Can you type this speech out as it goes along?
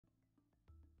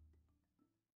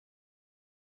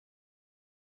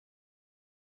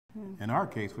In our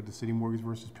case, with the city mortgage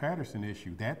versus Patterson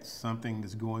issue, that's something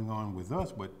that's going on with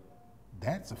us, but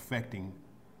that's affecting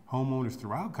homeowners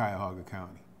throughout Cuyahoga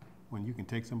County. When you can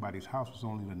take somebody's house with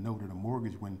only the note of the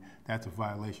mortgage, when that's a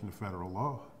violation of federal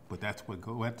law. But that's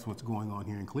what's going on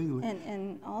here in Cleveland.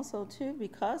 And also too,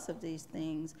 because of these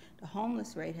things, the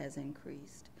homeless rate has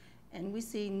increased, and we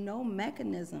see no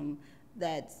mechanism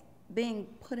that's being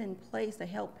put in place to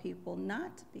help people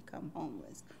not to become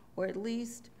homeless, or at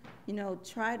least, you know,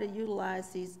 try to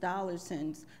utilize these dollars,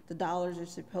 since the dollars are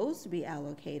supposed to be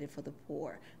allocated for the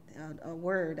poor. A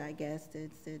word, I guess,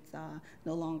 it's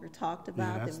no longer talked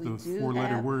about. Yeah, that's that we the do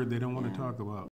four-letter have, word they don't want to talk about.